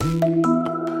I'm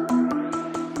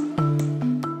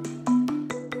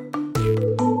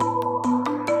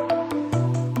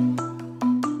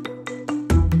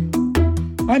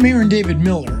Aaron David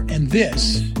Miller, and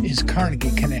this is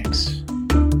Carnegie Connects.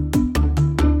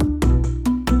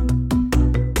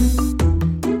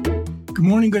 Good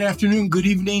morning, good afternoon, good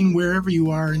evening, wherever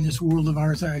you are in this world of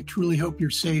ours. I truly hope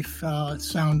you're safe,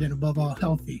 sound, and above all,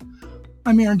 healthy.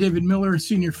 I'm Aaron David Miller, a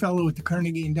senior fellow at the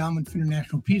Carnegie Endowment for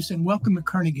International Peace, and welcome to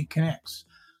Carnegie Connects,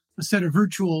 a set of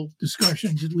virtual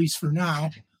discussions, at least for now,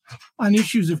 on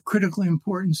issues of critical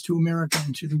importance to America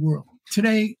and to the world.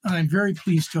 Today, I'm very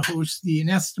pleased to host the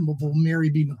inestimable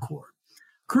Mary B. McCord,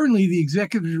 currently the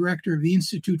Executive Director of the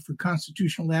Institute for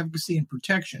Constitutional Advocacy and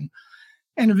Protection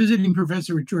and a visiting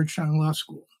professor at Georgetown Law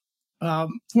School.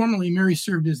 Formerly, Mary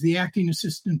served as the Acting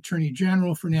Assistant Attorney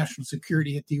General for National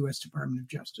Security at the U.S. Department of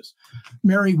Justice.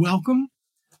 Mary, welcome,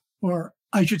 or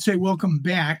I should say welcome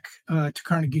back to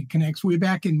Carnegie Connects. Way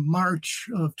back in March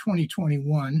of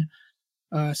 2021,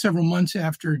 several months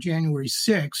after January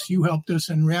 6th, you helped us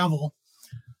unravel,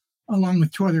 along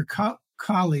with two other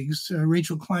colleagues,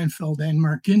 Rachel Kleinfeld and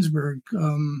Mark Ginsburg,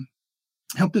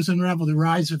 helped us unravel the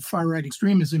rise of far-right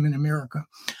extremism in America.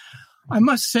 I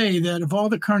must say that of all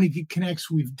the Carnegie Connects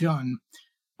we've done,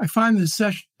 I find the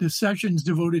sessions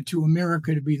devoted to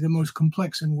America to be the most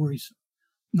complex and worrisome.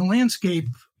 And the landscape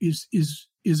is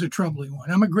a troubling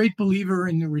one. I'm a great believer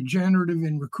in the regenerative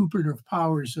and recuperative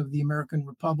powers of the American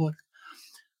Republic.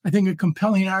 I think a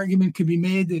compelling argument could be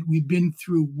made that we've been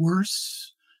through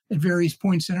worse at various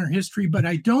points in our history, but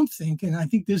I don't think, and I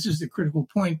think this is the critical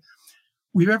point,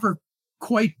 we've ever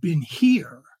quite been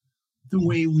here the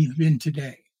way we've been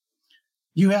today.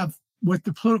 You have what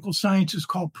the political sciences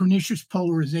call pernicious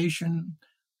polarization,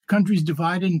 countries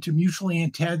divided into mutually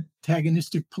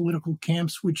antagonistic political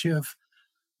camps, which have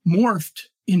morphed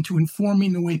into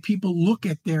informing the way people look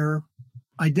at their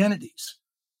identities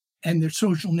and their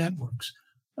social networks.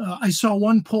 I saw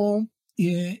one poll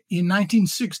in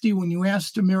 1960 when you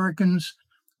asked Americans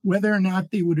whether or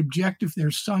not they would object if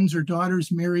their sons or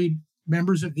daughters married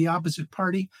members of the opposite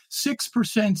party.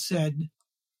 6% said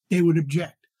they would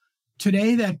object.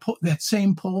 Today, that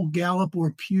same poll, Gallup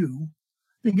or Pew,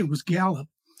 I think it was Gallup,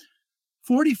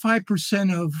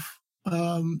 45% of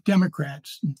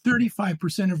Democrats and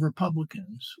 35% of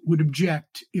Republicans would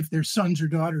object if their sons or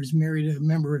daughters married a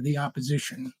member of the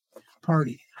opposition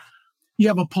party. You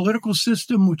have a political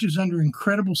system which is under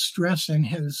incredible stress and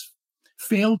has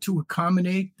failed to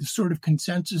accommodate the sort of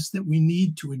consensus that we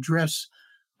need to address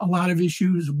a lot of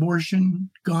issues: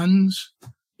 abortion, guns,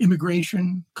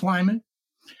 immigration, climate.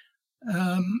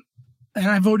 And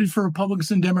I voted for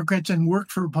Republicans and Democrats and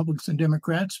worked for Republicans and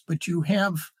Democrats, but you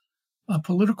have a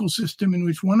political system in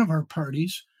which one of our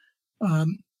parties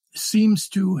seems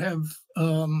to have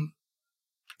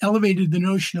elevated the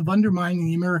notion of undermining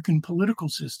the American political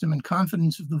system and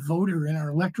confidence of the voter in our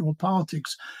electoral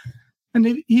politics. And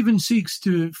it even seeks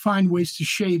to find ways to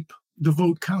shape the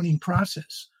vote counting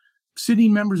process.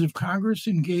 Sitting members of Congress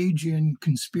engage in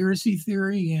conspiracy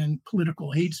theory and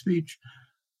political hate speech.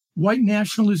 White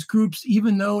nationalist groups,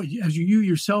 even though, as you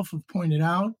yourself have pointed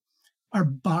out, are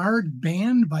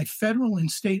banned by federal and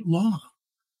state law.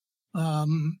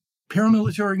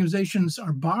 Paramilitary organizations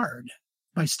are barred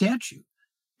by statute,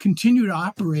 continue to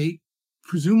operate,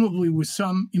 presumably with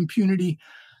some impunity.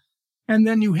 And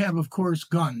then you have, of course,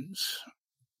 guns,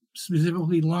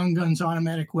 specifically long guns,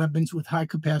 automatic weapons with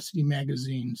high-capacity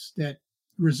magazines that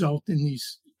result in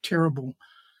these terrible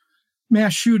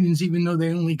mass shootings, even though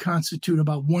they only constitute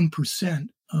about 1%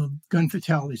 of gun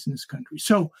fatalities in this country.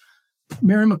 So,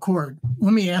 Mary McCord,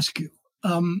 let me ask you,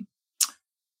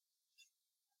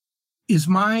 is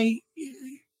my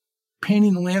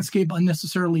painting the landscape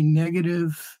unnecessarily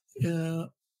negative?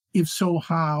 If so,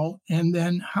 how? And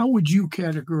then how would you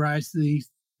categorize the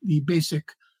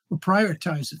basic or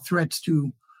prioritize the threats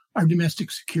to our domestic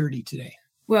security today?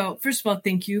 Well, first of all,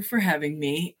 thank you for having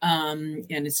me. And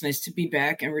it's nice to be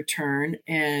back and return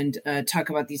and talk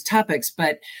about these topics.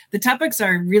 But the topics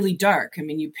are really dark. I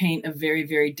mean, you paint a very,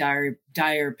 very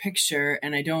dire picture,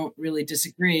 and I don't really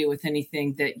disagree with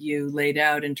anything that you laid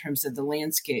out in terms of the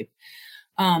landscape.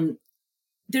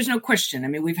 There's no question. I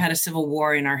mean, we've had a civil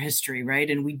war in our history, right?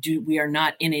 And we are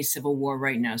not in a civil war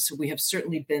right now. So we have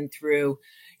certainly been through,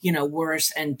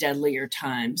 worse and deadlier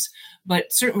times.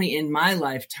 But certainly in my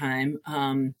lifetime,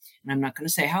 and I'm not going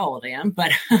to say how old I am,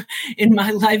 but in my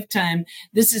lifetime,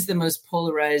 this is the most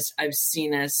polarized I've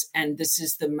seen us. And this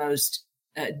is the most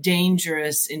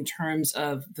dangerous in terms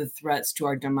of the threats to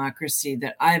our democracy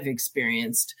that I've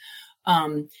experienced.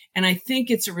 And I think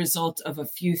it's a result of a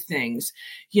few things.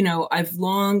 I've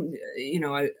long,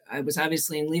 I was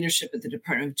obviously in leadership at the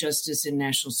Department of Justice and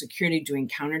National Security doing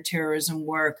counterterrorism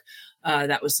work.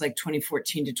 That was like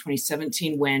 2014 to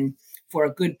 2017, when for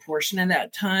a good portion of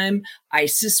that time,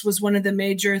 ISIS was one of the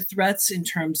major threats in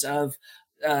terms of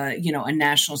a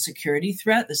national security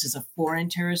threat. This is a foreign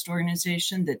terrorist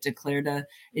organization that declared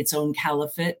its own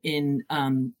caliphate in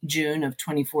June of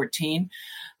 2014.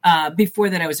 Before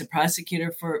that, I was a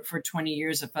prosecutor for 20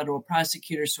 years, a federal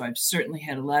prosecutor. So I've certainly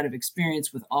had a lot of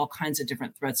experience with all kinds of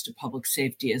different threats to public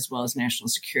safety as well as national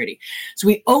security. So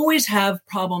we always have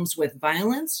problems with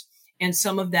violence, and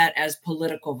some of that as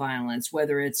political violence,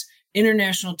 whether it's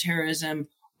international terrorism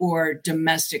or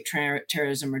domestic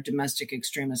terrorism or domestic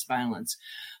extremist violence.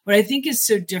 What I think is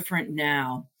so different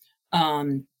now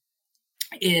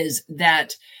is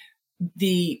that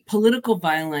the political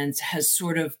violence has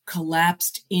sort of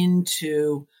collapsed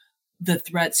into the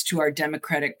threats to our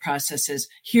democratic processes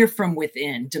here from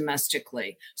within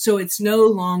domestically. So it's no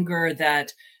longer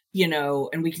that,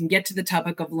 and we can get to the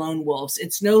topic of lone wolves.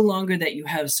 It's no longer that you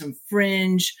have some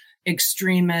fringe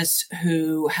extremists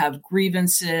who have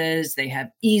grievances. They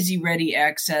have easy, ready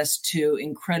access to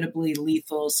incredibly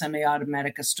lethal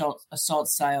semi-automatic assault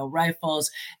style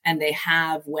rifles. And they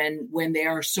have, when they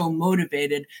are so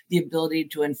motivated, the ability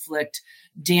to inflict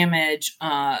damage,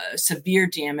 severe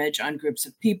damage on groups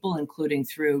of people, including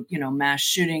through, mass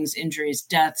shootings, injuries,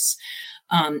 deaths,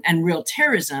 and real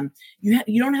terrorism.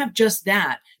 You don't have just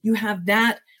that. You have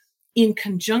that in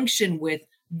conjunction with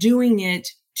doing it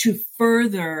to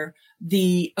further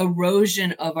the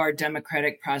erosion of our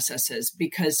democratic processes,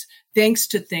 because thanks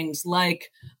to things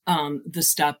like the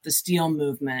Stop the Steal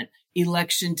movement,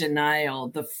 election denial,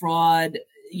 the fraud,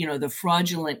 the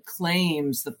fraudulent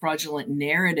claims, the fraudulent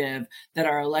narrative that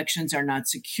our elections are not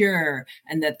secure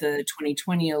and that the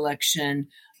 2020 election,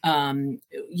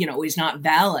 is not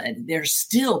valid. There's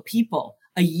still people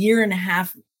a year and a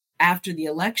half after the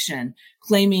election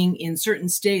claiming in certain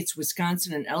states,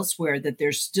 Wisconsin and elsewhere, that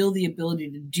there's still the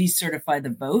ability to decertify the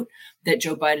vote, that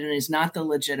Joe Biden is not the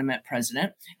legitimate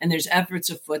president. And there's efforts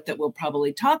afoot that we'll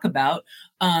probably talk about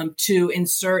to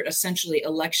insert essentially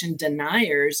election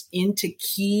deniers into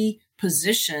key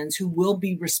positions who will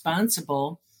be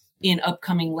responsible in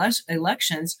upcoming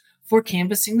elections for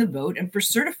canvassing the vote and for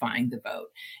certifying the vote.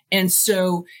 And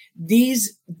so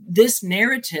this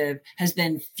narrative has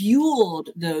then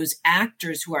fueled those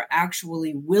actors who are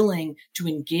actually willing to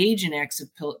engage in acts of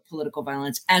political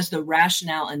violence as the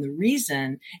rationale and the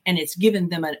reason, and it's given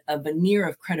them a veneer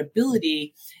of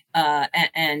credibility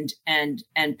and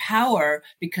power,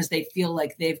 because they feel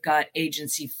like they've got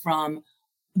agency from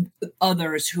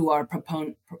others who are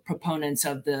proponents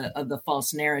of the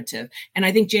false narrative. And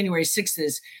I think January 6th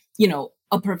is,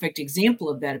 a perfect example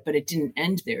of that, but it didn't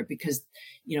end there because,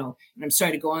 and I'm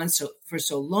sorry to go on for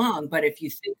so long, but if you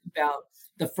think about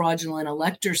the fraudulent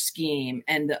elector scheme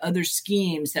and the other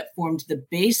schemes that formed the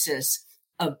basis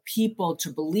of people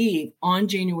to believe on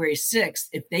January 6th,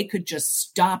 if they could just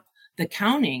stop the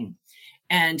counting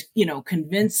and,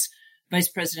 convince Vice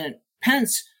President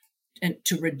Pence and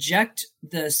to reject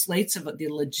the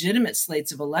legitimate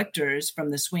slates of electors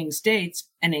from the swing states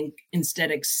and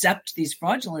instead accept these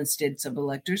fraudulent states of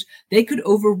electors, they could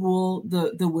overrule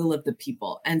the will of the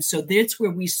people. And so that's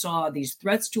where we saw these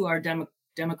threats to our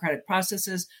democratic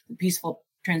processes, the peaceful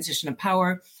transition of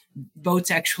power,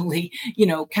 votes actually,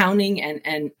 counting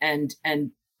and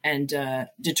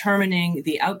determining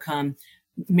the outcome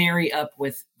marry up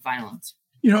with violence.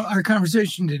 Our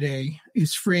conversation today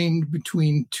is framed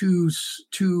between two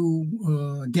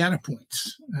data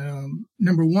points.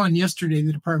 Number one, yesterday,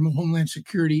 the Department of Homeland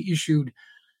Security issued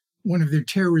one of their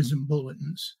terrorism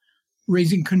bulletins,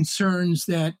 raising concerns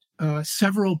that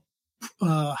several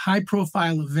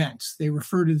high-profile events, they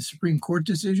refer to the Supreme Court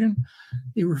decision,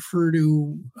 they refer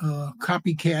to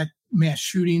copycat mass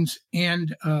shootings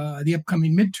and the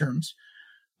upcoming midterms,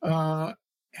 are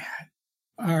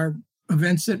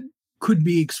events that could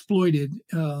be exploited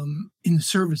in the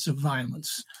service of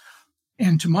violence.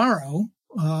 And tomorrow,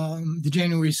 the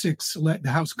January 6th, the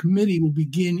House committee will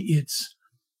begin its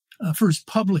first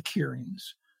public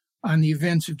hearings on the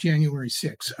events of January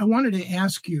 6th. I wanted to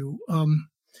ask you,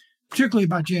 particularly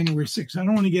about January 6th. I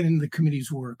don't want to get into the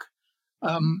committee's work,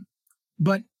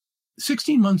 but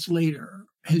 16 months later,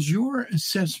 has your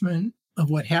assessment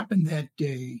of what happened that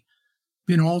day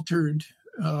been altered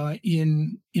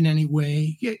in any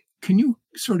way? Can you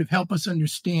sort of help us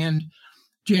understand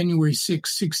January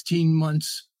 6, 16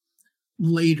 months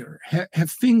later? Have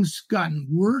things gotten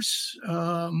worse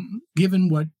given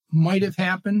what might have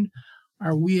happened?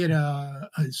 Are we at a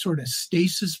sort of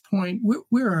stasis point?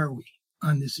 Where are we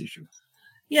on this issue?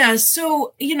 Yeah,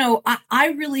 so,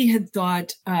 I really had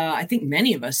thought, I think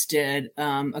many of us did,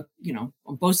 on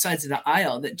both sides of the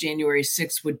aisle, that January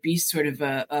 6th would be sort of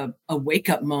a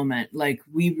wake-up moment. Like,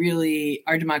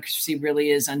 our democracy really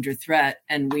is under threat,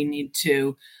 and we need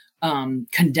to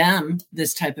condemn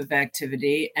this type of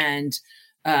activity and,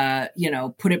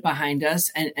 put it behind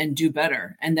us and do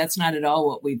better. And that's not at all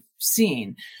what we've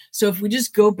seen. So if we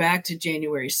just go back to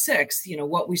January 6th,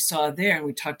 what we saw there, and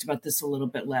we talked about this a little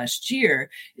bit last year,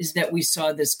 is that we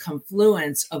saw this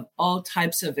confluence of all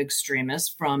types of extremists,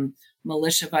 from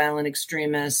militia violent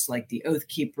extremists like the Oath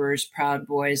Keepers, Proud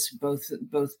Boys, both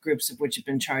groups of which have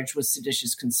been charged with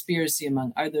seditious conspiracy,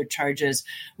 among other charges.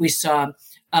 We saw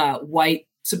white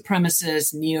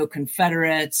supremacists,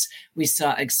 neo-Confederates. We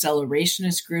saw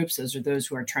accelerationist groups. Those are those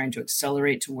who are trying to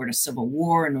accelerate toward a civil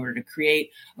war in order to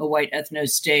create a white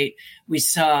ethno-state. We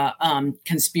saw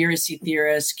conspiracy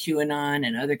theorists, QAnon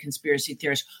and other conspiracy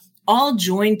theorists, all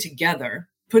joined together,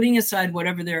 putting aside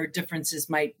whatever their differences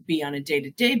might be on a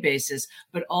day-to-day basis,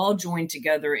 but all joined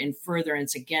together in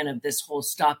furtherance, again, of this whole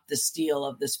stop the steal,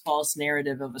 of this false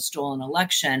narrative of a stolen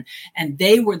election. And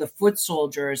they were the foot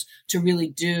soldiers to really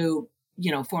do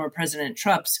former President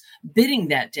Trump's bidding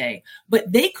that day.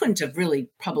 But they couldn't have really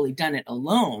probably done it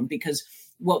alone, because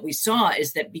what we saw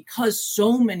is that because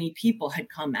so many people had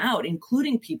come out,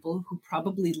 including people who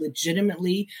probably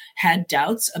legitimately had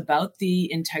doubts about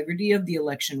the integrity of the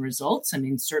election results. I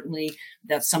mean, certainly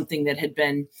that's something that had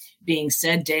been being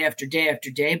said day after day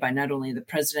after day by not only the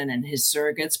president and his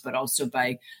surrogates, but also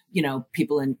by,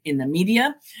 people in the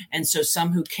media. And so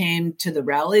some who came to the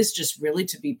rallies just really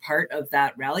to be part of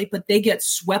that rally, but they get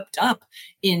swept up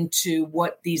into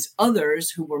what these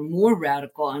others who were more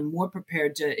radical and more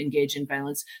prepared to engage in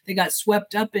violence, they got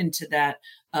swept up into that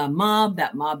mob.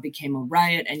 That mob became a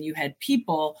riot. And you had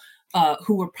people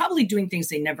who were probably doing things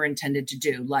they never intended to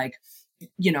do, like,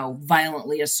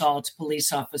 violently assault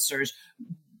police officers,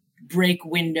 break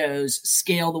windows,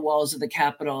 scale the walls of the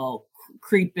Capitol,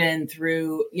 creep in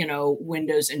through,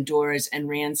 windows and doors and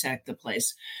ransack the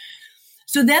place.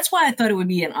 So that's why I thought it would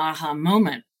be an aha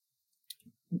moment.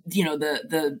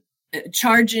 The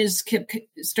charges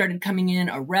started coming in,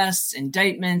 arrests,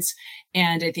 indictments.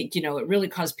 And I think, it really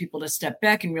caused people to step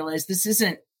back and realize this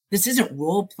isn't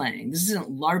role playing. This isn't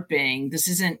LARPing. This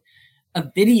isn't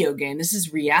a video game. This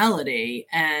is reality.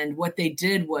 And what they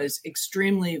did was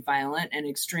extremely violent and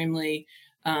extremely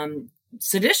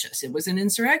seditious. It was an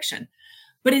insurrection.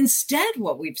 But instead,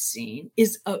 what we've seen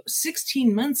is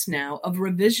 16 months now of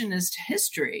revisionist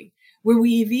history, where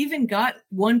we've even got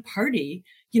one party,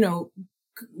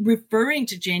 referring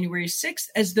to January 6th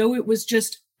as though it was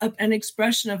just an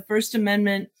expression of First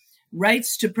Amendment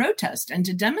rights to protest and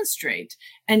to demonstrate.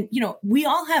 And, we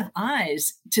all have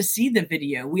eyes to see the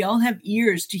video. We all have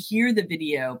ears to hear the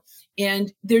video.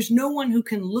 And there's no one who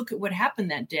can look at what happened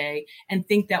that day and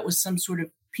think that was some sort of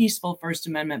peaceful First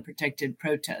Amendment protected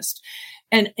protest.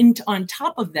 And on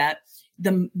top of that,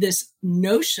 this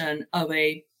notion of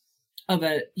a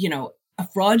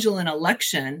fraudulent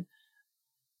election,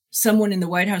 someone in the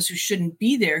White House who shouldn't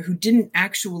be there, who didn't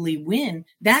actually win,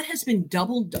 that has been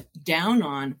doubled down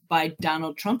on by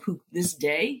Donald Trump, who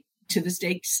to this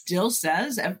day still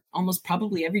says almost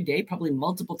probably every day, probably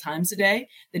multiple times a day,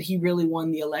 that he really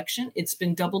won the election. It's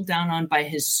been doubled down on by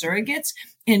his surrogates.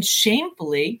 And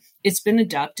shamefully, it's been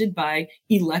adopted by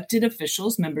elected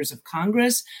officials, members of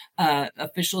Congress,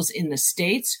 officials in the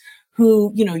states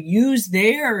who, use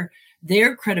their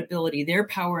credibility, their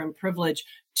power and privilege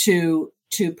to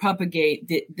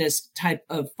propagate this type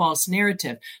of false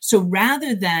narrative. So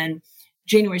rather than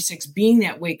January 6th being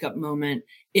that wake up moment,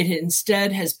 it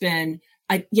instead has been,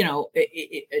 I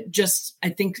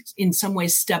think in some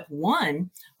ways, step one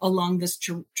along this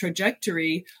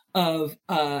trajectory of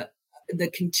the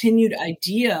continued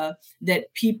idea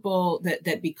that people,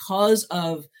 that because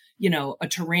of, a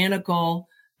tyrannical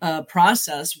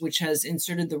process, which has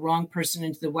inserted the wrong person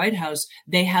into the White House,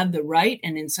 they have the right,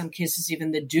 and in some cases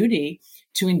even the duty,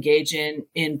 to engage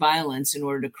in violence in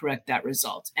order to correct that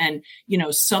result. And,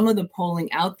 some of the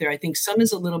polling out there, I think some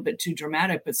is a little bit too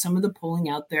dramatic, but some of the polling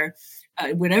out there,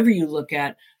 whatever you look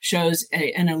at, shows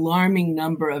an alarming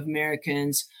number of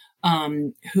Americans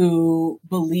who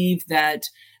believe that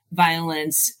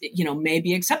violence, may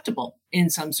be acceptable in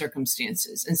some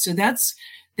circumstances. And so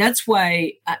that's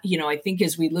why, I think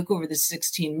as we look over the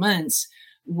 16 months,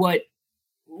 what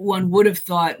one would have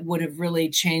thought would have really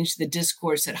changed the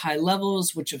discourse at high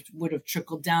levels, which would have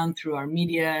trickled down through our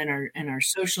media and our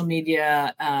social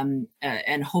media,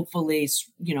 and hopefully,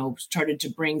 started to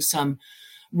bring some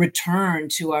return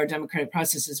to our democratic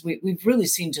processes, we've really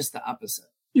seen just the opposite.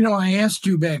 I asked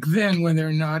you back then whether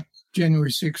or not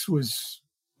January 6th was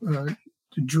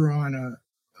to draw on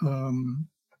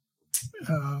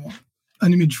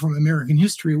an image from American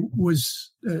history,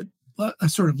 was a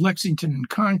sort of Lexington and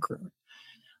Concord.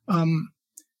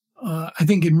 I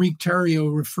think Enrique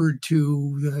Tarrio referred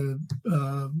to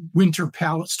the Winter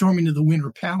Palace, storming of the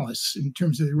Winter Palace in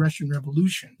terms of the Russian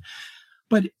Revolution.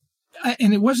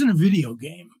 And it wasn't a video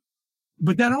game,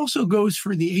 but that also goes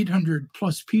for the 800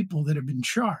 plus people that have been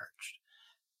charged.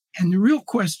 And the real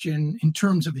question in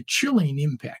terms of a chilling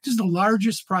impact, this is the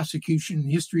largest prosecution in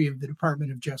the history of the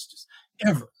Department of Justice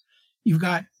ever. You've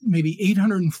got maybe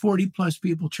 840 plus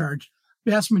people charged.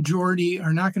 Vast majority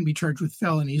are not going to be charged with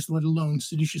felonies, let alone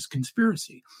seditious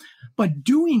conspiracy. But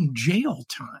doing jail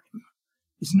time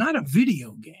is not a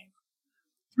video game.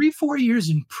 3-4 years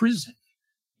in prison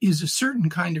is a certain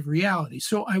kind of reality.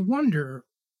 So I wonder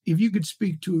if you could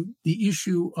speak to the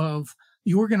issue of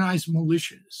the organized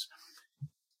militias.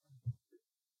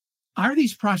 Are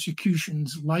these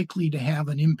prosecutions likely to have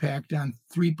an impact on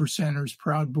 3%ers,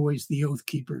 Proud Boys, the Oath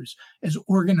Keepers, as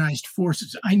organized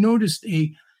forces? I noticed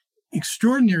a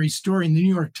extraordinary story in the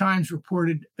New York Times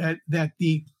reported that I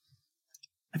think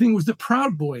it was the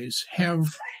Proud Boys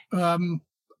have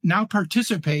now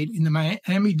participate in the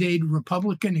Miami-Dade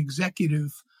Republican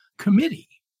Executive Committee.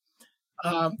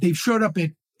 They've showed up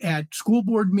at school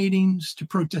board meetings to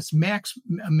protest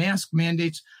mask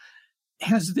mandates.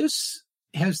 Has this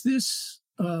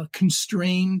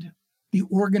constrained the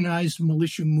organized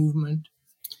militia movement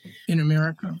in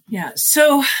America? Yeah.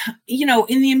 So,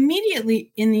 in the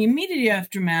immediate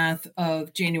aftermath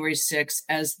of January 6th,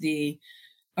 as the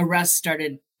arrests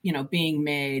started, being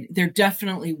made, there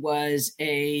definitely was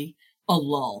a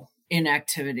lull in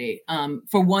activity.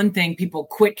 For one thing, people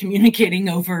quit communicating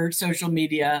over social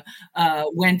media,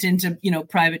 went into,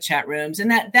 private chat rooms,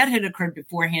 and that had occurred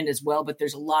beforehand as well. But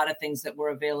there's a lot of things that were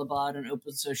available out on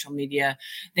open social media.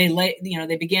 They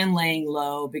began laying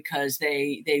low because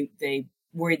they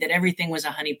worried that everything was a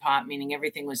honeypot, meaning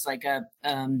everything was like a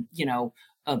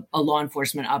law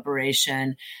enforcement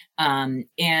operation.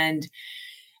 And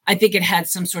I think it had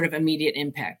some sort of immediate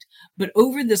impact. But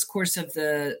over this course of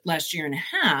the last year and a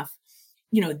half,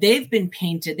 they've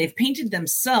painted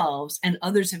themselves, and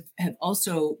others have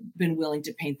also been willing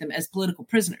to paint them as political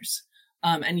prisoners.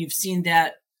 And you've seen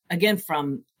that again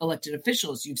from elected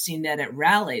officials. You've seen that at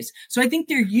rallies. So I think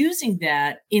they're using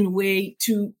that in a way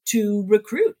to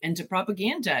recruit and to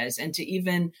propagandize and to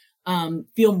even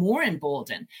feel more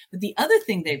emboldened. But the other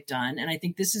thing they've done, and I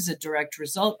think this is a direct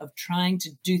result of trying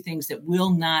to do things that will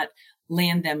not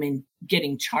land them in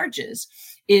getting charges,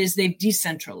 is they've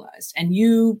decentralized. And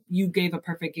you gave a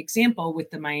perfect example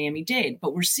with the Miami-Dade,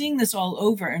 but we're seeing this all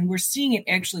over, and we're seeing it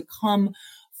actually come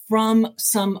from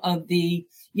some of the,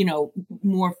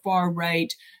 more far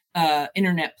right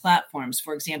internet platforms.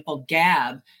 For example,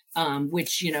 Gab,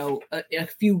 which, a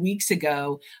few weeks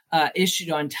ago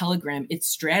issued on Telegram its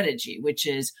strategy, which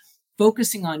is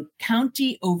focusing on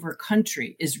county over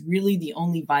country is really the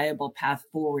only viable path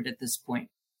forward at this point.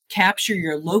 Capture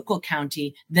your local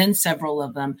county, then several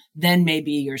of them, then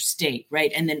maybe your state,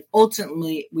 right? And then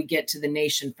ultimately we get to the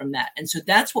nation from that. And so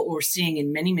that's what we're seeing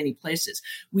in many, many places.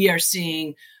 We are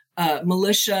seeing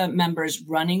militia members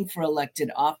running for elected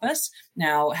office.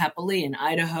 Now, happily in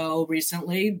Idaho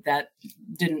recently, that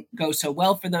didn't go so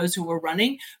well for those who were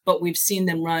running, but we've seen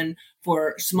them run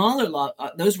for smaller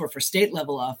those were for state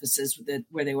level offices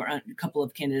where they were a couple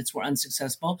of candidates were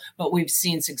unsuccessful, but we've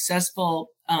seen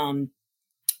successful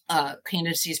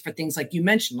candidacies for things like you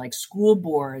mentioned, like school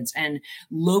boards and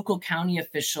local county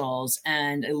officials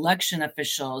and election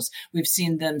officials. We've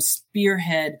seen them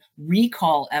spearhead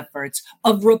recall efforts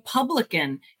of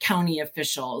Republican county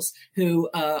officials who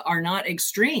are not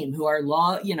extreme, who are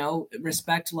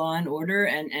respect law and order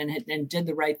and did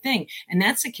the right thing. And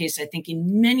that's the case, I think,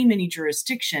 in many, many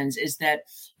jurisdictions, is that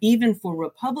even for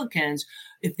Republicans,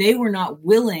 if they were not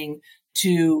willing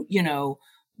to,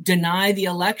 deny the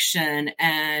election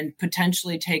and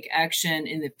potentially take action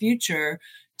in the future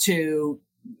to,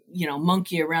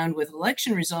 monkey around with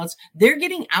election results, they're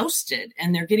getting ousted.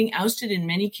 And they're getting ousted in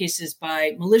many cases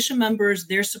by militia members,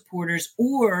 their supporters,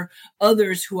 or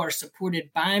others who are supported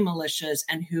by militias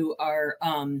and who are,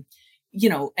 and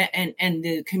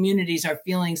the communities are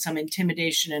feeling some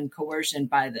intimidation and coercion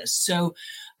by this. So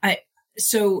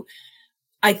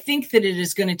I think that it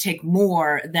is going to take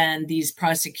more than these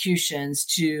prosecutions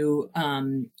to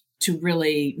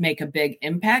really make a big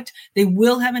impact. They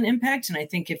will have an impact, and I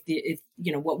think if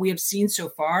what we have seen so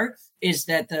far is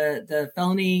that the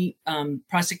felony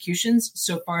prosecutions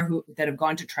so far that have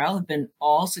gone to trial have been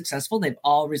all successful. They've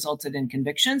all resulted in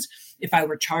convictions. If I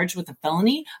were charged with a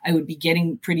felony, I would be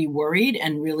getting pretty worried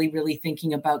and really, really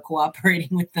thinking about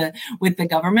cooperating with the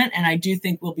government. And I do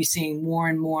think we'll be seeing more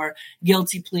and more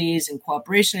guilty pleas and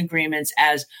cooperation agreements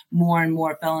as more and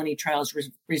more felony trials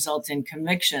result in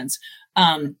convictions.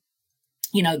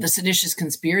 The seditious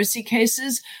conspiracy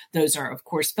cases, those are, of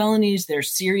course, felonies. They're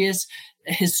serious.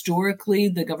 Historically,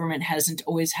 the government hasn't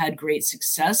always had great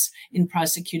success in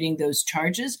prosecuting those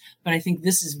charges. But I think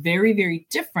this is very, very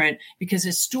different because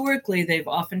historically, they've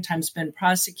oftentimes been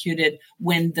prosecuted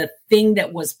when the thing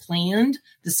that was planned,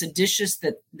 the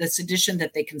sedition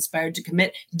that they conspired to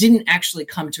commit, didn't actually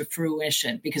come to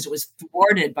fruition because it was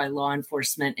thwarted by law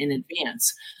enforcement in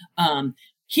advance.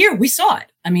 Here, we saw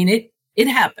it. I mean, it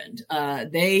happened.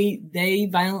 They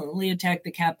violently attacked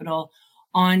the Capitol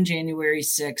on January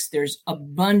 6th. There's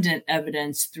abundant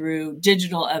evidence through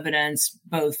digital evidence,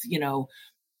 both,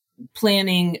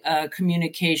 planning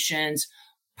communications,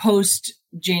 post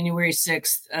January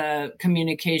 6th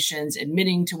communications,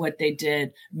 admitting to what they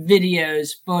did,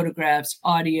 videos, photographs,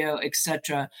 audio,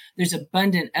 etc. There's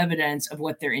abundant evidence of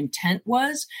what their intent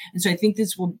was. And so I think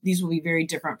these will be very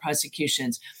different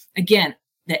prosecutions. Again,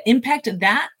 the impact of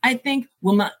that, I think,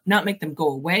 will not make them go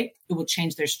away. It will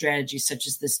change their strategy, such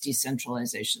as this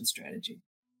decentralization strategy.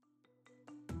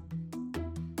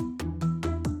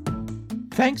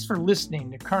 Thanks for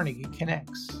listening to Carnegie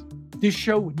Connects. This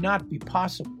show would not be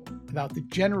possible without the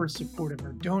generous support of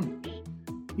our donors.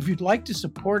 If you'd like to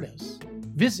support us,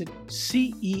 visit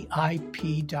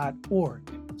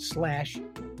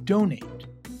ceip.org/donate.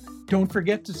 Don't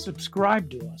forget to subscribe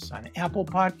to us on Apple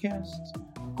Podcasts,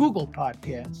 Google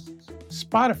Podcasts,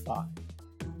 Spotify,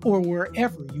 or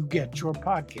wherever you get your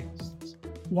podcasts.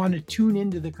 Want to tune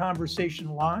into the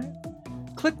conversation live?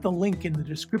 Click the link in the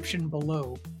description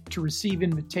below to receive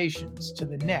invitations to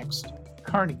the next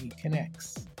Carnegie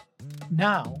Connects.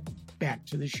 Now, back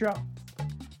to the show.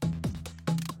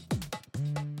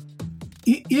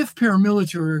 If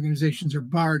paramilitary organizations are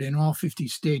barred in all 50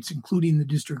 states, including the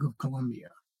District of Columbia,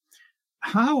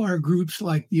 how are groups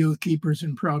like the Oath Keepers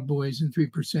and Proud Boys and Three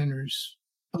Percenters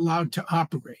allowed to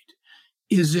operate?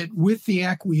 Is it with the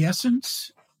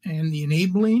acquiescence and the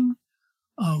enabling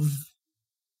of,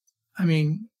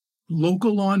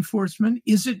 local law enforcement?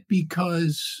 Is it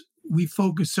because we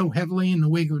focus so heavily in the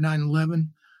wake of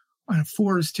 9/11 on a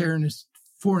foreign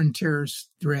terrorist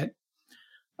threat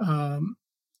and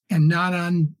not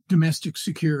on domestic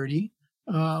security?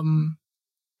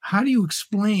 How do you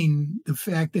explain the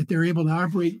fact that they're able to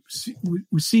operate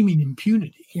with seeming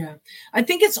impunity? Yeah, I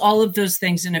think it's all of those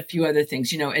things and a few other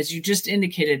things. As you just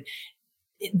indicated,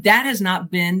 that has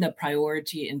not been the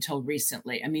priority until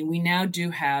recently. I mean, we now do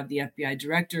have the FBI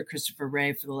director, Christopher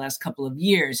Wray, for the last couple of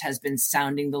years, has been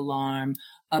sounding the alarm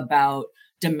about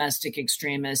domestic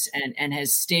extremists and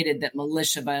has stated that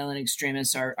militia violent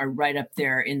extremists are right up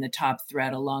there in the top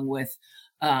threat, along with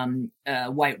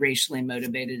white racially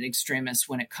motivated extremists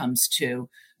when it comes to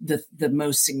the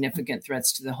most significant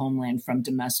threats to the homeland from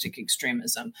domestic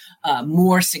extremism,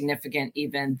 more significant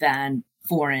even than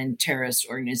foreign terrorist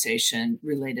organization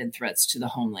related threats to the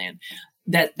homeland.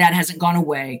 That hasn't gone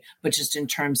away, but just in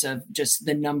terms of just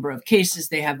the number of cases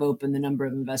they have open, the number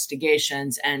of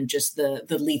investigations, and just the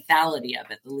lethality of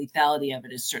it. The lethality of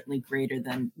it is certainly greater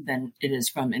than it is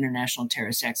from international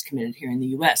terrorist acts committed here in the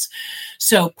U.S.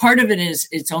 So part of it is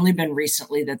it's only been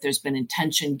recently that there's been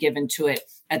attention given to it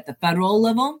at the federal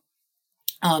level.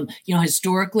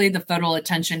 Historically, the federal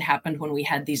attention happened when we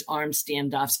had these armed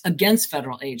standoffs against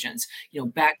federal agents.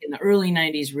 Back in the early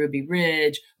 90s, Ruby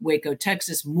Ridge, Waco,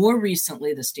 Texas. More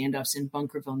recently, the standoffs in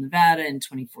Bunkerville, Nevada in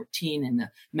 2014, and the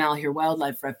Malheur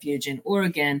Wildlife Refuge in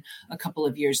Oregon a couple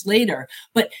of years later.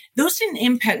 But those didn't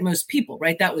impact most people,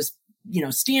 right? That was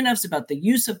standoffs about the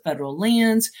use of federal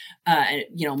lands,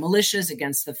 militias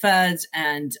against the feds,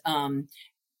 and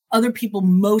other people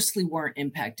mostly weren't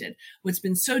impacted. What's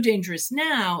been so dangerous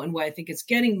now, and why I think it's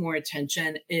getting more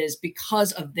attention, is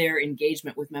because of their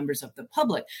engagement with members of the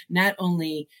public. Not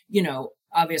only,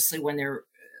 obviously when they're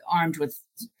armed with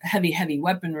heavy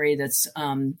weaponry that's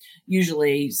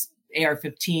usually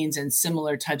AR-15s and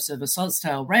similar types of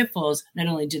assault-style rifles, not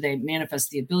only do they manifest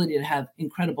the ability to have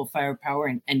incredible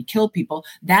firepower and kill people,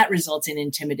 that results in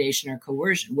intimidation or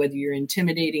coercion. Whether you're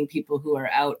intimidating people who are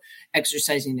out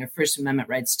exercising their First Amendment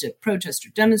rights to protest or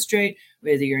demonstrate,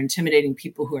 whether you're intimidating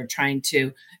people who are trying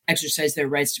to exercise their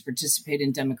rights to participate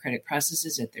in democratic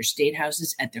processes at their state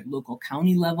houses, at their local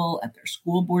county level, at their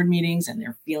school board meetings, and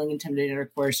they're feeling intimidated,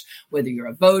 of course, whether you're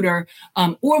a voter,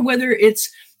 or whether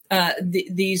it's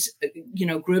these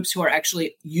groups who are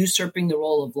actually usurping the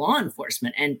role of law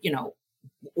enforcement and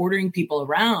ordering people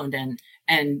around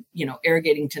and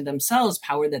arrogating to themselves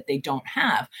power that they don't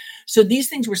have. So these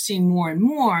things we're seeing more and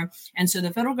more. And so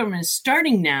the federal government is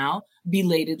starting now,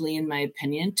 belatedly, in my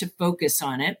opinion, to focus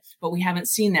on it. But we haven't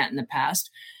seen that in the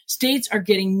past. States are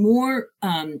getting more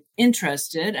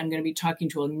interested. I'm going to be talking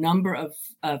to a number of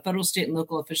federal, state, and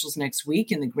local officials next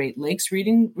week in the Great Lakes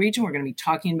region. We're going to be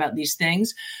talking about these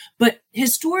things. But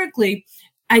historically,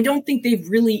 I don't think they've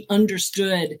really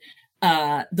understood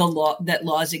the law, that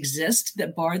laws exist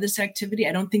that bar this activity.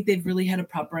 I don't think they've really had a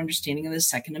proper understanding of the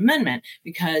Second Amendment,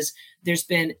 because there's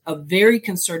been a very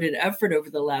concerted effort over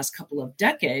the last couple of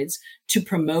decades to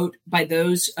promote by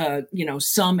those,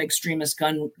 some extremist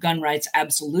gun rights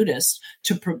absolutists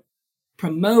to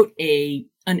promote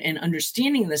an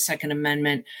understanding of the Second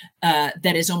Amendment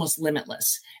that is almost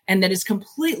limitless and that is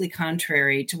completely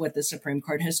contrary to what the Supreme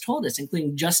Court has told us,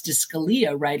 including Justice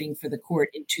Scalia writing for the court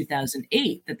in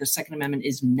 2008 that the Second Amendment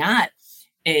is not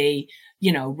a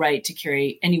right to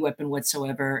carry any weapon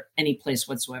whatsoever, any place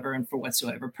whatsoever, and for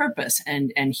whatsoever purpose.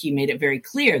 And he made it very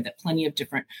clear that plenty of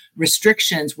different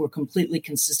restrictions were completely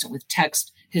consistent with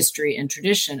text, history, and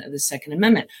tradition of the Second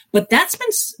Amendment. But that's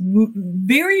been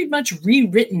very much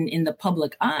rewritten in the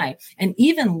public eye. And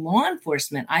even law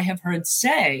enforcement, I have heard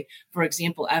say, for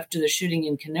example, after the shooting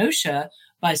in Kenosha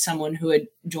by someone who had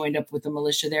joined up with the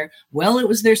militia there, well, it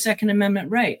was their Second Amendment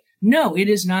right. No, it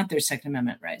is not their Second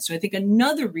Amendment right. So I think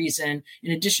another reason,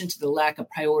 in addition to the lack of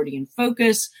priority and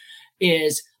focus,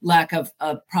 is lack of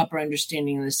proper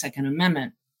understanding of the Second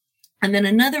Amendment. And then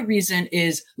another reason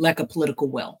is lack of political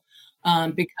will.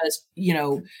 Because,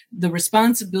 the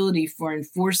responsibility for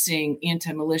enforcing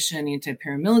anti-militia and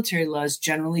anti-paramilitary laws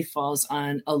generally falls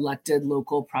on elected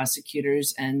local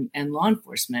prosecutors and law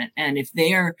enforcement. And if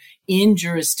they are in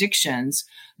jurisdictions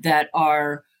that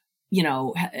are,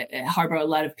 harbor a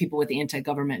lot of people with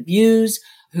anti-government views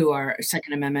who are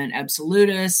Second Amendment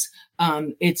absolutists,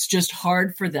 it's just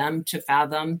hard for them to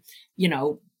fathom,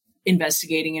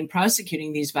 investigating and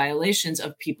prosecuting these violations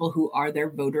of people who are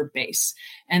their voter base.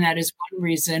 And that is one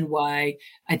reason why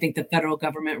I think the federal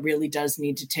government really does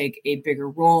need to take a bigger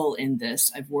role in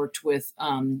this. I've worked with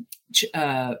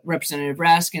Representative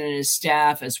Raskin and his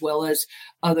staff, as well as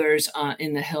others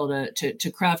in the Hill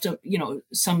to craft up,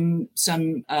 some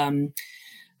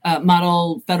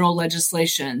model federal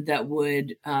legislation that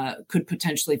could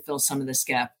potentially fill some of this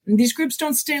gap. And these groups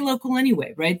don't stay local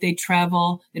anyway, right? They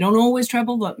travel. They don't always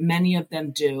travel, but many of them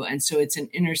do. And so it's an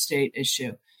interstate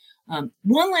issue.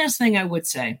 One last thing I would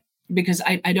say, because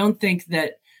I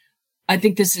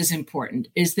think this is important,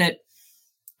 is that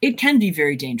it can be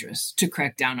very dangerous to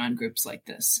crack down on groups like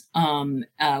this.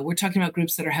 We're talking about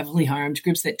groups that are heavily armed,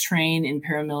 groups that train in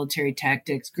paramilitary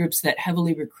tactics, groups that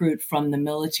heavily recruit from the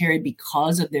military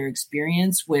because of their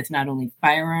experience with not only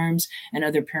firearms and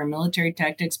other paramilitary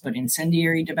tactics, but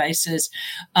incendiary devices.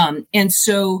 And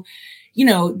so,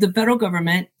 the federal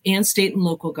government and state and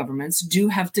local governments do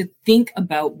have to think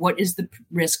about what is the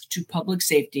risk to public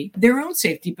safety, their own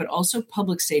safety, but also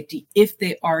public safety, if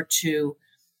they are to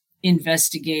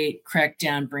investigate, crack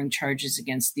down, bring charges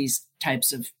against these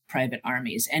types of private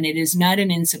armies. And it is not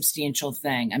an insubstantial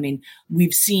thing. I mean,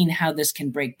 we've seen how this can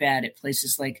break bad at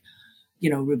places like,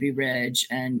 Ruby Ridge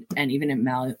and even at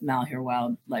Malheur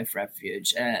Wildlife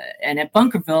Refuge. And at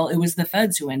Bunkerville, it was the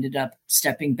feds who ended up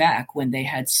stepping back when they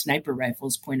had sniper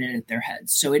rifles pointed at their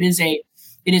heads. So it is a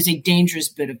dangerous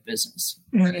bit of business.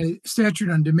 And a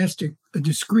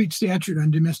discrete statute on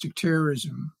domestic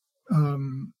terrorism,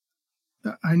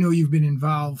 I know you've been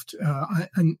involved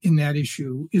in that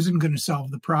issue, isn't going to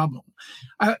solve the problem.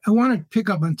 I want to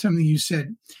pick up on something you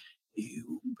said.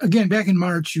 Again, back in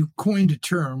March, you coined a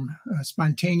term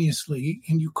spontaneously,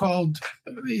 and you called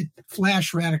it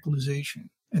flash radicalization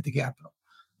at the Capitol.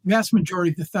 The vast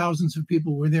majority of the thousands of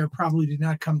people who were there probably did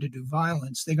not come to do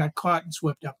violence. They got caught and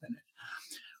swept up in it.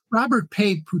 Robert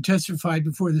Pape, who testified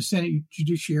before the Senate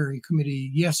Judiciary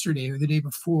Committee yesterday or the day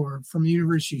before from the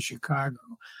University of Chicago,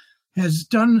 has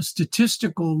done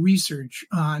statistical research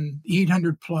on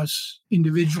 800 plus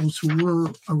individuals who were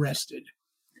arrested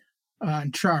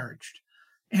and charged.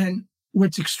 And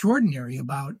what's extraordinary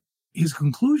about his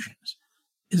conclusions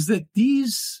is that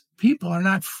these people are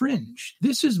not fringe.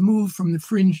 This has moved from the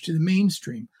fringe to the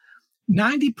mainstream.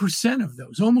 90% of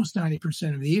those, almost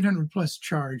 90% of the 800 plus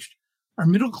charged, are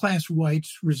middle-class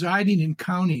whites residing in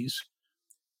counties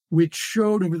which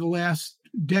showed over the last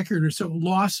decade or so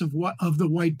loss of the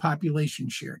white population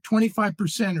share.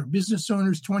 25% are business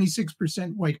owners,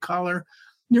 26% white collar.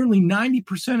 Nearly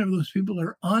 90% of those people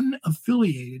are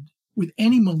unaffiliated with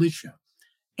any militia.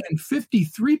 and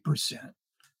 53%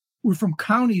 were from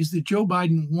counties that Joe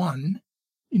Biden won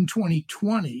in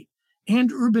 2020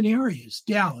 and urban areas,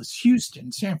 Dallas,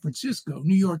 Houston, San Francisco,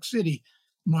 New York City,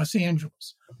 Los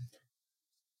Angeles.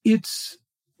 It's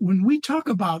when we talk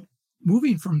about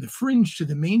moving from the fringe to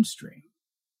the mainstream,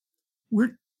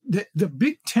 the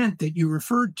big tent that you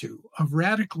referred to of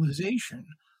radicalization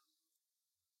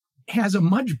has a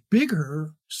much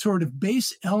bigger sort of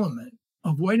base element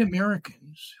of white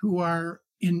Americans who are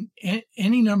in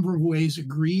any number of ways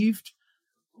aggrieved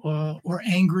or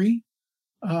angry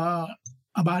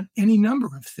about any number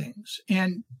of things.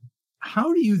 And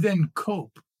how do you then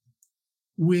cope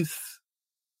with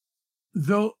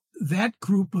that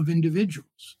group of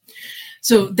individuals?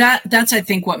 So that's, I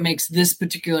think, what makes this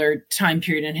particular time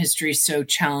period in history so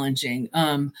challenging.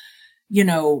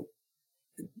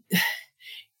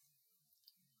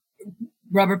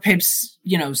 Robert Pape's,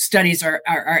 studies are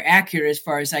accurate as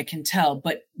far as I can tell,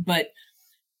 but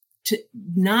to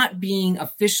not being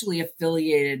officially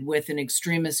affiliated with an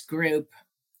extremist group,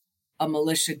 a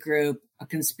militia group, a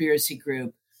conspiracy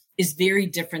group is very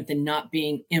different than not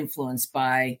being influenced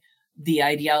by the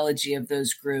ideology of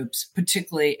those groups,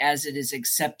 particularly as it is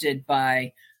accepted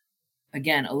by,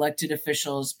 again, elected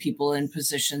officials, people in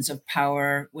positions of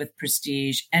power with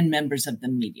prestige, and members of the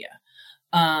media.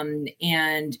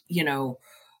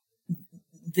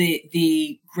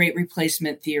 The Great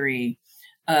Replacement theory,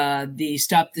 the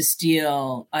Stop the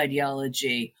Steal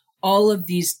ideology, all of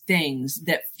these things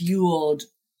that fueled,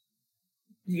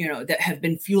 that have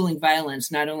been fueling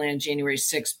violence, not only on January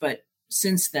 6th, but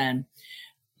since then,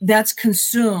 that's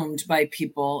consumed by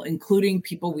people, including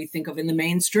people we think of in the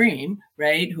mainstream,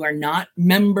 right? Who are not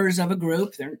members of a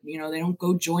group. They don't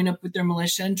go join up with their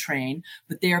militia and train,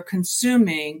 but they are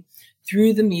consuming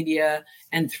through the media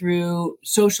and through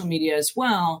social media as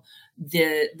well,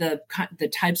 the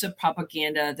types of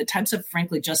propaganda, the types of,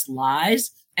 frankly, just lies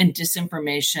and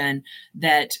disinformation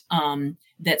that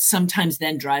sometimes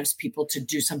then drives people to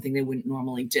do something they wouldn't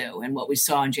normally do. And what we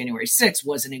saw on January 6th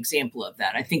was an example of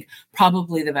that. I think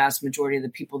probably the vast majority of the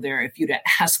people there, if you'd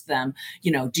ask them,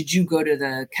 did you go to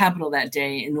the Capitol that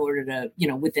day in order to,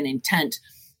 with an intent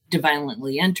to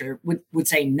violently enter, would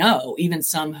say no, even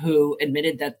some who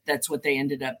admitted that that's what they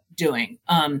ended up doing.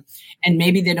 And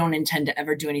maybe they don't intend to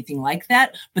ever do anything like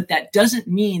that, but that doesn't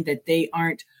mean that they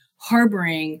aren't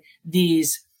harboring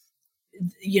these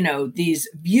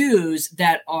views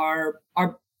that are,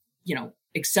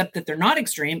 except that they're not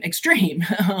extreme.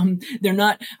 They're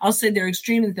not, I'll say they're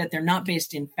extreme in that they're not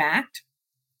based in fact.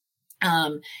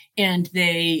 And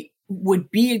they would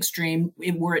be extreme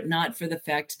were it not for the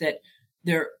fact that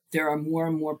there are more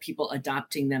and more people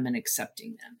adopting them and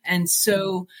accepting them. And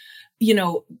so,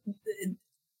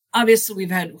 obviously we've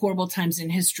had horrible times in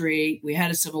history. We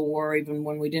had a civil war, even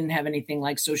when we didn't have anything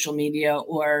like social media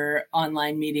or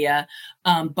online media.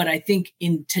 But I think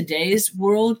in today's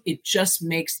world, it just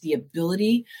makes the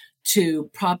ability to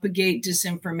propagate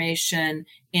disinformation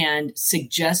and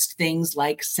suggest things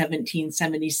like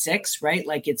 1776, right?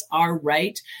 Like it's our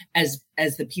right as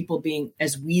the people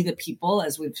as we the people,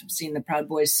 as we've seen the Proud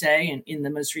Boys say, and in the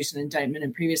most recent indictment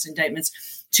and previous indictments,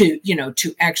 to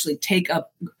actually take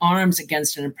up arms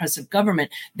against an oppressive government.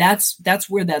 That's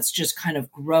where that's just kind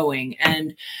of growing.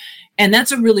 And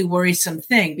that's a really worrisome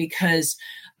thing, because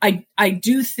I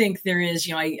do think there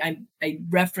is, I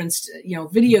referenced,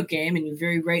 video game, and you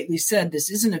very rightly said this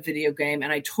isn't a video game,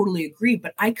 and I totally agree.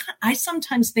 But I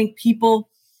sometimes think people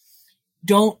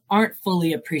aren't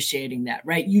fully appreciating that,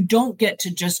 right? You don't get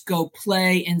to just go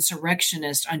play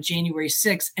Insurrectionist on January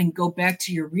 6th and go back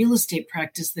to your real estate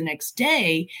practice the next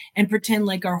day and pretend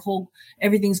like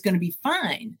everything's going to be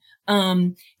fine.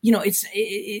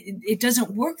 It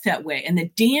doesn't work that way, and the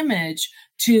damage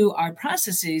to our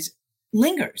processes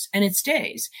lingers and it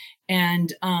stays.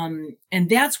 And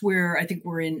that's where I think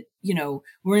we're in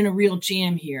a real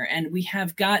jam here. And we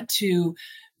have got to,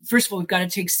 first of all, we've got to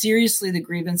take seriously the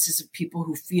grievances of people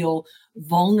who feel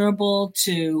vulnerable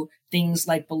to things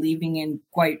like believing in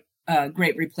Great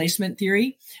Replacement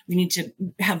theory. We need to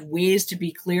have ways to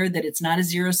be clear that it's not a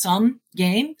zero-sum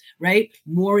game, right?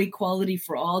 More equality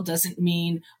for all doesn't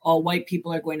mean all white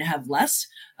people are going to have less.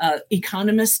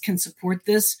 Economists can support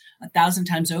this 1,000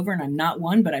 times over, and I'm not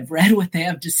one, but I've read what they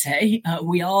have to say.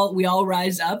 We all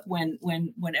rise up when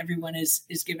everyone is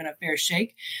given a fair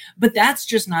shake, but that's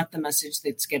just not the message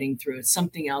that's getting through. It's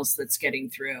something else that's getting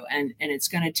through, and it's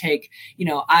going to take.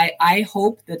 I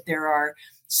hope that there are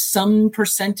some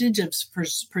percentage of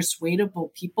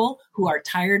persuadable people who are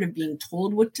tired of being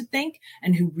told what to think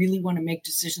and who really want to make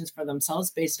decisions for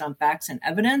themselves based on facts and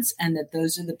evidence. And that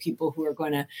those are the people who are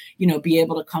going to, be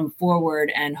able to come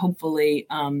forward and hopefully,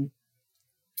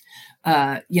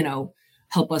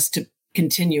 help us to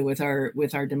continue with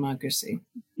our democracy.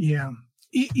 Yeah.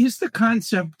 Is the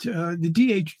concept,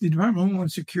 the Department of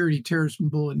Homeland Security Terrorism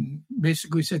Bulletin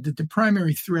basically said that the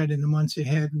primary threat in the months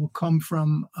ahead will come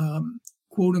from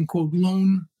quote unquote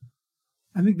lone,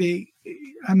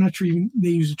 I'm not sure they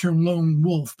use the term lone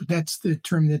wolf, but that's the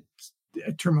term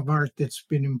a term of art that's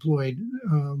been employed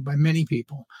by many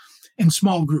people, and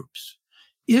small groups.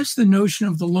 Is the notion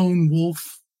of the lone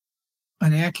wolf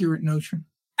an accurate notion?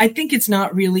 I think it's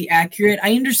not really accurate.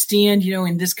 I understand,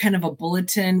 in this kind of a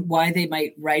bulletin, why they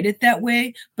might write it that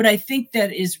way. But I think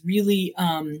that is really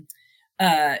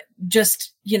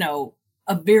just,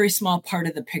 a very small part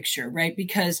of the picture, right?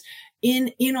 Because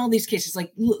in all these cases,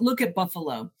 like look at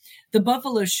Buffalo. The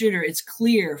Buffalo shooter, it's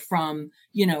clear from,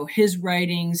 his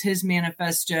writings, his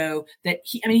manifesto that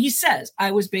he says,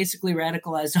 I was basically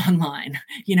radicalized online.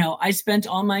 I spent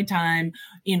all my time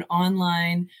in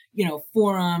online,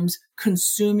 forums,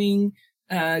 consuming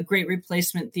great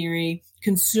replacement theory,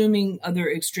 consuming other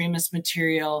extremist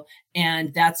material,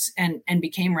 and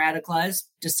became radicalized,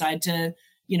 decide to,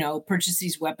 purchase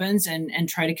these weapons and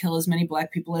try to kill as many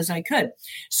Black people as I could.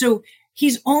 So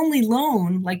he's only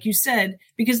lone, like you said,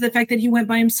 because of the fact that he went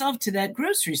by himself to that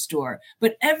grocery store.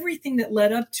 But everything that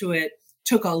led up to it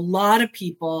took a lot of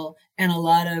people and a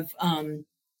lot of,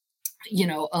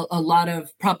 a lot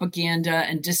of propaganda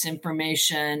and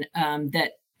disinformation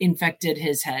that infected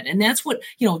his head. And that's what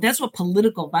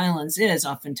political violence is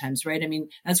oftentimes, right?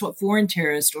 That's what foreign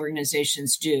terrorist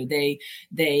organizations do.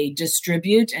 They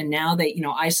distribute, and now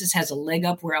ISIS has a leg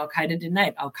up where Al-Qaeda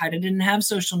didn't. Al-Qaeda didn't have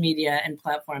social media and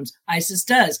platforms. ISIS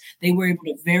does. They were able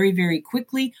to very, very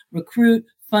quickly recruit,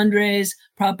 fundraise,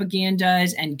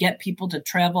 propagandize, and get people to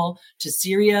travel to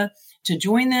Syria to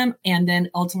join them, and then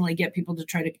ultimately get people to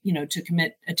try to, to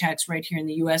commit attacks right here in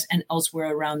the U.S. and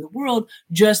elsewhere around the world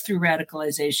just through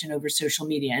radicalization over social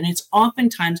media. And it's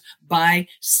oftentimes by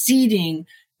seeding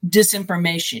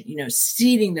disinformation,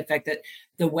 seeding the fact that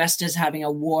the West is having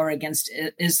a war against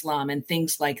Islam and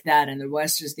things like that. And the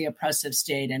West is the oppressive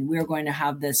state. And we're going to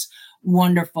have this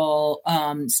wonderful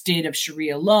state of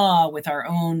Sharia law with our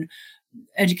own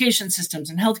education systems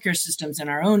and healthcare systems and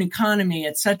our own economy,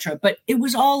 et cetera. But it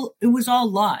was all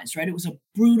lies, right? It was a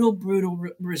brutal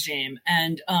regime.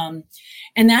 And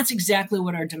that's exactly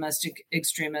what our domestic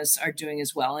extremists are doing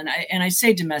as well. And I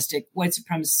say domestic. White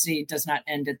supremacy does not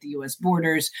end at the U.S.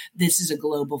 borders. This is a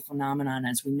global phenomenon,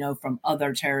 as we know from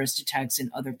other terrorist attacks in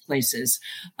other places.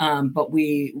 But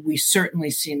we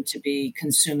certainly seem to be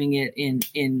consuming it in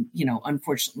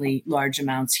unfortunately large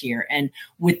amounts here. And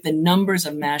with the numbers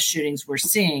of mass shootings we're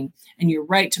seeing, and you're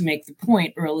right to make the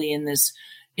point early in this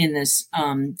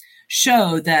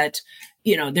show that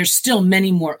there's still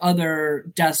many more other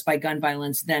deaths by gun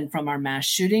violence than from our mass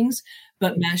shootings,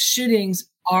 but mass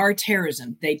shootings are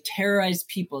terrorism. They terrorize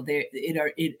people. It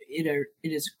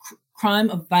is a crime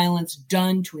of violence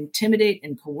done to intimidate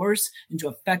and coerce and to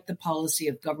affect the policy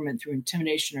of government through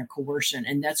intimidation or coercion.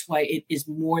 And that's why it is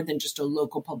more than just a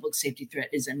local public safety threat,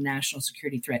 it is a national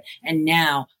security threat, and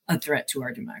now a threat to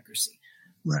our democracy.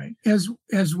 Right. As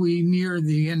we near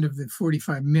the end of the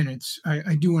 45 minutes,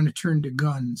 I do want to turn to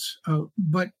guns.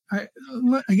 But I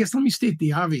guess let me state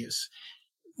the obvious.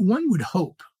 One would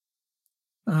hope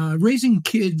raising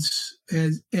kids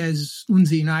as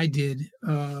Lindsay and I did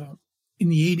in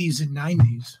the 80s and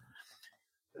 90s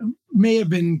may have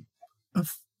been a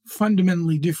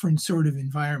fundamentally different sort of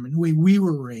environment, the way we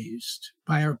were raised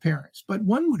by our parents. But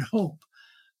one would hope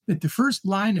that the first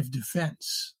line of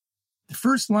defense, the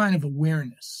first line of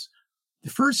awareness, the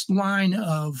first line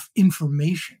of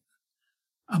information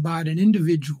about an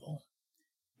individual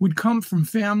would come from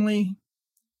family,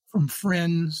 from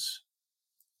friends,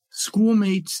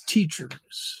 schoolmates,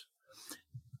 teachers.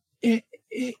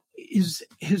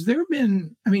 Has there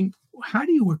been, how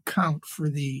do you account for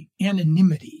the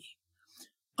anonymity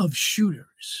of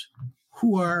shooters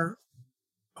who are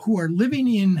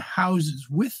living in houses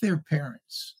with their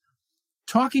parents,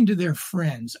 talking to their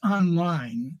friends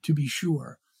online, to be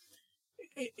sure?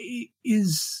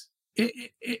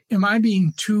 Am I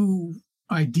being too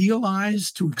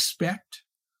idealized to expect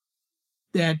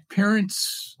that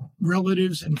parents,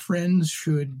 relatives, and friends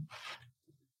should,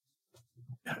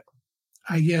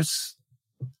 I guess,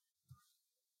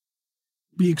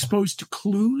 be exposed to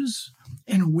clues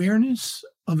and awareness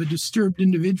of a disturbed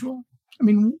individual? I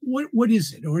mean, what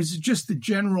is it? Or is it just in a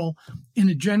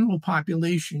general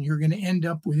population, you're going to end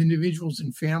up with individuals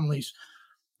and families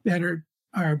that are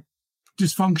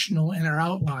dysfunctional and are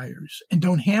outliers and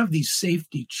don't have these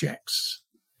safety checks?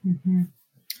 Mm-hmm.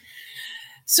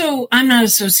 So I'm not a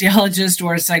sociologist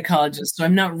or a psychologist, so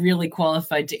I'm not really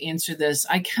qualified to answer this.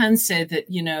 I can say that,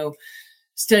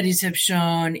 studies have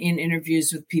shown in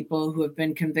interviews with people who have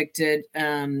been convicted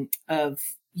of,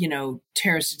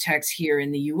 terrorist attacks here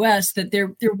in the U.S., that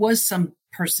there was some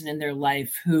person in their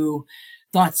life who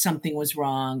thought something was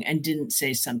wrong and didn't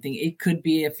say something. It could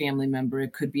be a family member,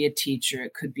 it could be a teacher,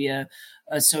 it could be a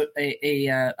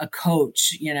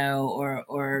coach,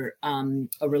 or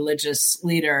a religious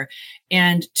leader,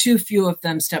 and too few of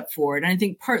them step forward. And I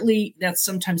think partly that's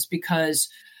sometimes because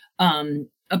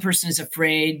a person is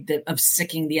afraid of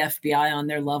sicking the FBI on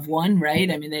their loved one, right?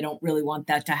 I mean, they don't really want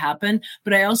that to happen.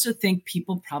 But I also think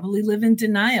people probably live in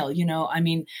denial.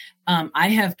 I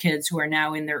have kids who are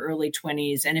now in their early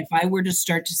 20s. And if I were to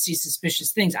start to see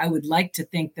suspicious things, I would like to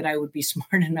think that I would be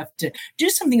smart enough to do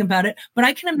something about it. But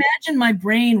I can imagine my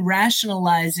brain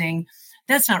rationalizing,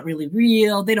 that's not really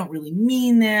real. They don't really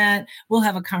mean that. We'll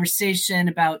have a conversation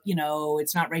about,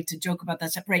 it's not right to joke about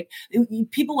that stuff, right?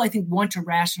 People, I think, want to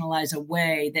rationalize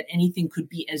away that anything could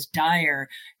be as dire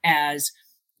as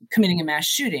committing a mass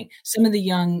shooting. Some of the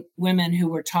young women who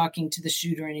were talking to the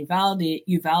shooter in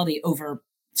Uvalde over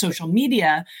social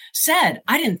media said,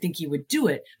 I didn't think he would do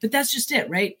it, but that's just it,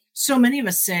 right? So many of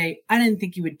us say, I didn't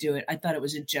think he would do it. I thought it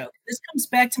was a joke. This comes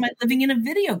back to my living in a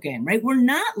video game, right? We're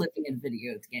not living in a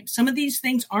video game. Some of these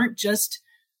things aren't just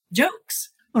jokes.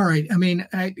 All right. I mean,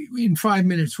 in 5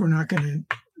 minutes, we're not going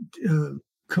to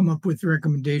come up with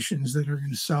recommendations that are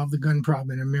going to solve the gun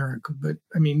problem in America. But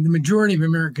I mean, the majority of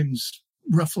Americans,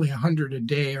 roughly 100 a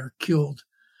day, are killed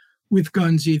with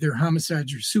guns, either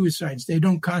homicides or suicides. They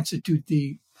don't constitute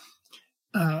the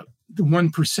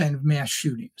 1% of mass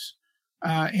shootings.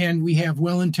 And we have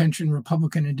well-intentioned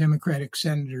Republican and Democratic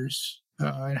senators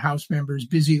and House members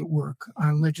busy at work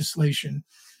on legislation.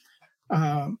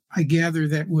 I gather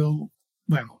that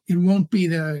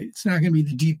it's not going to be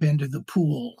the deep end of the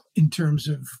pool in terms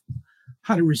of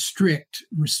how to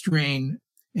restrain,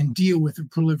 and deal with the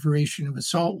proliferation of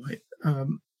assault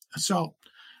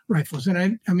rifles.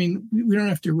 And I mean, we don't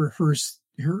have to rehearse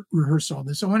all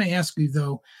this. I want to ask you,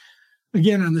 though,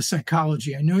 again, on the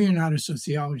psychology. I know you're not a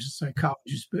sociologist,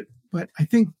 psychologist, but I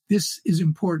think this is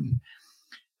important.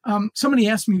 Somebody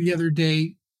asked me the other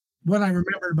day what I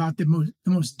remember about the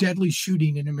most deadly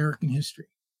shooting in American history.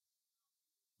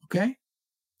 Okay?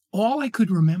 All I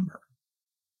could remember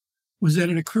was that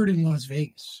it occurred in Las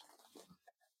Vegas.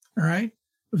 All right?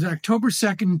 It was October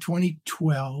 2nd,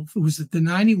 2012. It was at the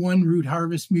 91 Root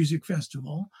Harvest Music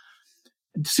Festival.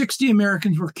 60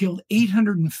 Americans were killed,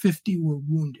 850 were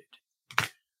wounded.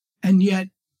 And yet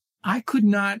I could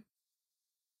not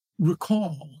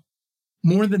recall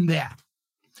more than that.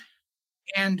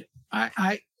 And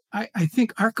I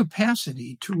think our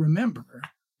capacity to remember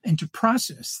and to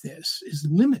process this is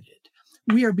limited.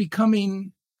 We are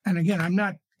becoming, and again,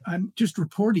 I'm just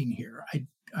reporting here.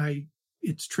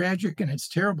 It's tragic and it's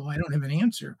terrible. I don't have an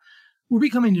answer. We're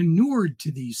becoming inured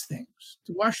to these things.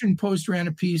 The Washington Post ran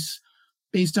a piece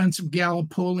based on some Gallup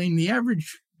polling. The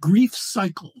average grief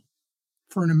cycle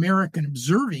for an American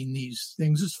observing these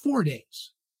things is 4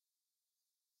 days.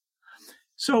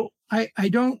 So I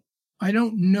don't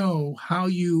know how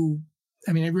you,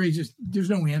 I mean, there's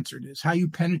no answer to this, how you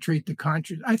penetrate the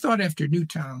conscious. I thought after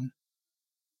Newtown,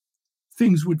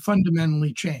 things would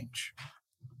fundamentally change.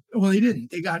 Well, they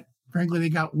didn't. They got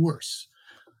worse.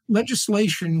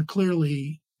 Legislation,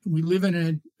 clearly, we live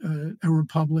in a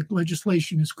republic.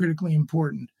 Legislation is critically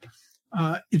important.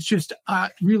 It's just,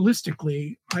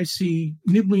 realistically, I see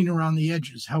nibbling around the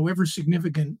edges, however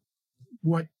significant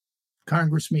what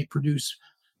Congress may produce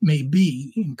may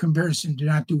be in comparison to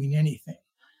not doing anything.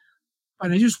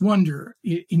 But I just wonder,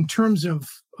 in terms of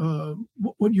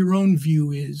what your own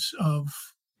view is of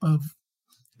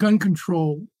gun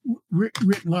control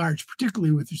writ large,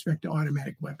 particularly with respect to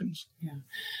automatic weapons. Yeah.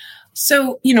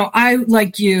 So, I,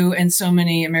 like you and so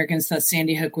many Americans, thought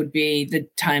Sandy Hook would be the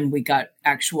time we got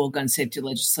actual gun safety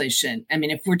legislation. I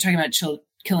mean, if we're talking about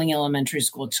killing elementary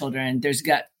school children,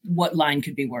 what line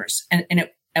could be worse? And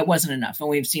it wasn't enough. And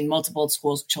we've seen multiple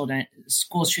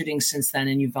school shootings since then.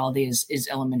 And Uvalde is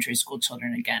elementary school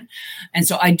children again. And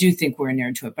so I do think we're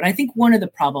near to it. But I think one of the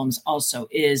problems also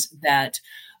is that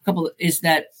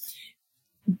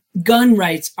gun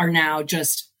rights are now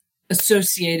just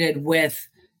associated with,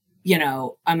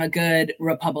 I'm a good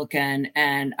Republican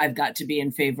and I've got to be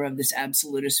in favor of this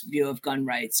absolutist view of gun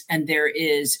rights. And there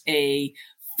is a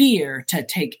fear to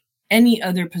take any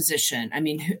other position. I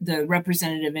mean, the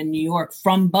representative in New York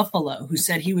from Buffalo who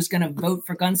said he was going to vote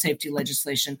for gun safety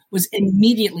legislation was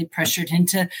immediately pressured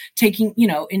into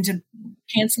into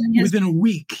canceling his. Within a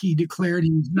week, he declared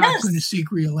he was not going to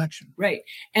seek re-election. Right.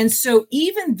 And so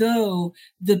even though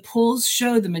the polls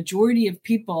show the majority of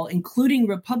people, including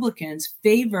Republicans,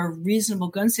 favor reasonable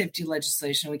gun safety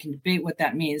legislation, we can debate what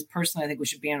that means. Personally, I think we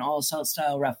should ban all assault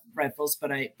style rifles,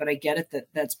 but I get it that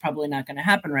that's probably not going to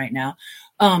happen right now.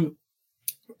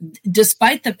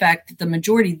 Despite the fact that the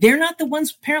majority, they're not the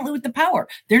ones apparently with the power.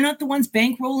 They're not the ones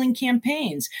bankrolling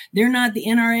campaigns. They're not the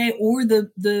NRA or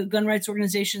the gun rights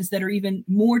organizations that are even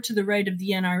more to the right of the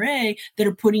NRA that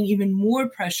are putting even more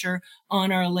pressure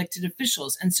on our elected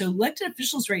officials. And so elected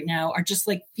officials right now are just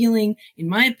like feeling, in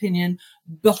my opinion,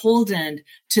 beholden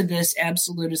to this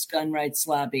absolutist gun rights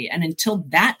lobby. And until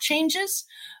that changes,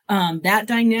 that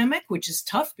dynamic, which is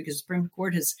tough because the Supreme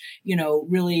Court has,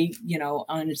 really,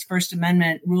 on its First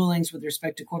Amendment rulings with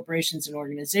respect to corporations and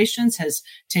organizations, has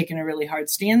taken a really hard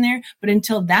stand there. But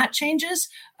until that changes,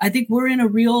 I think we're in a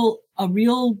real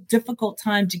difficult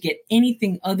time to get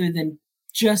anything other than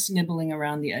just nibbling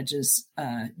around the edges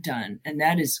done. And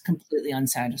that is completely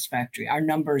unsatisfactory. Our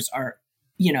numbers are,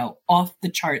 off the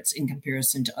charts in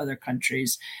comparison to other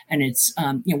countries. And it's,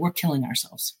 we're killing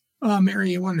ourselves.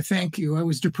 Mary, I want to thank you. I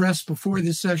was depressed before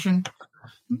this session.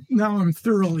 Now I'm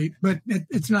thoroughly, but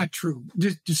it's not true.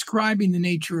 Just describing the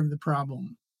nature of the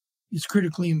problem is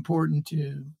critically important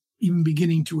to even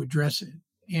beginning to address it.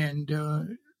 And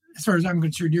as far as I'm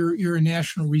concerned, you're a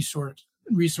national resource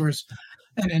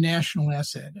and a national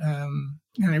asset. And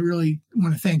I really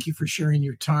want to thank you for sharing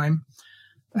your time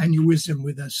and your wisdom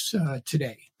with us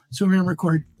today. So, Mary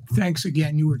McCord, thanks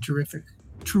again. You were terrific.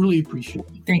 Truly appreciate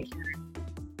it. Thank you.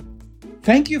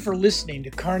 Thank you for listening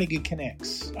to Carnegie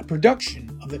Connects, a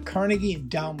production of the Carnegie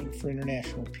Endowment for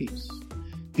International Peace.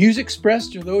 Views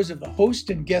expressed are those of the host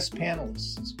and guest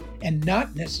panelists, and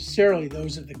not necessarily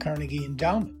those of the Carnegie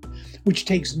Endowment, which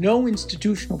takes no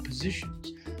institutional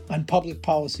positions on public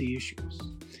policy issues.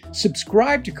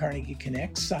 Subscribe to Carnegie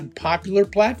Connects on popular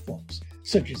platforms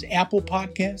such as Apple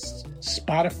Podcasts,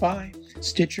 Spotify,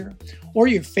 Stitcher, or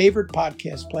your favorite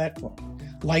podcast platform.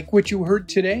 Like what you heard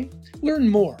today? Learn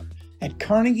more at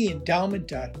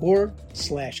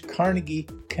carnegieendowment.org/Carnegie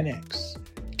Connects.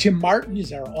 Tim Martin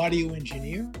is our audio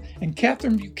engineer, and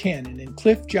Catherine Buchanan and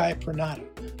Cliff Jayapranada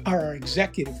are our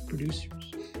executive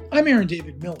producers. I'm Aaron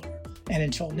David Miller, and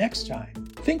until next time,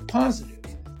 think positive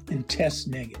and test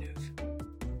negative.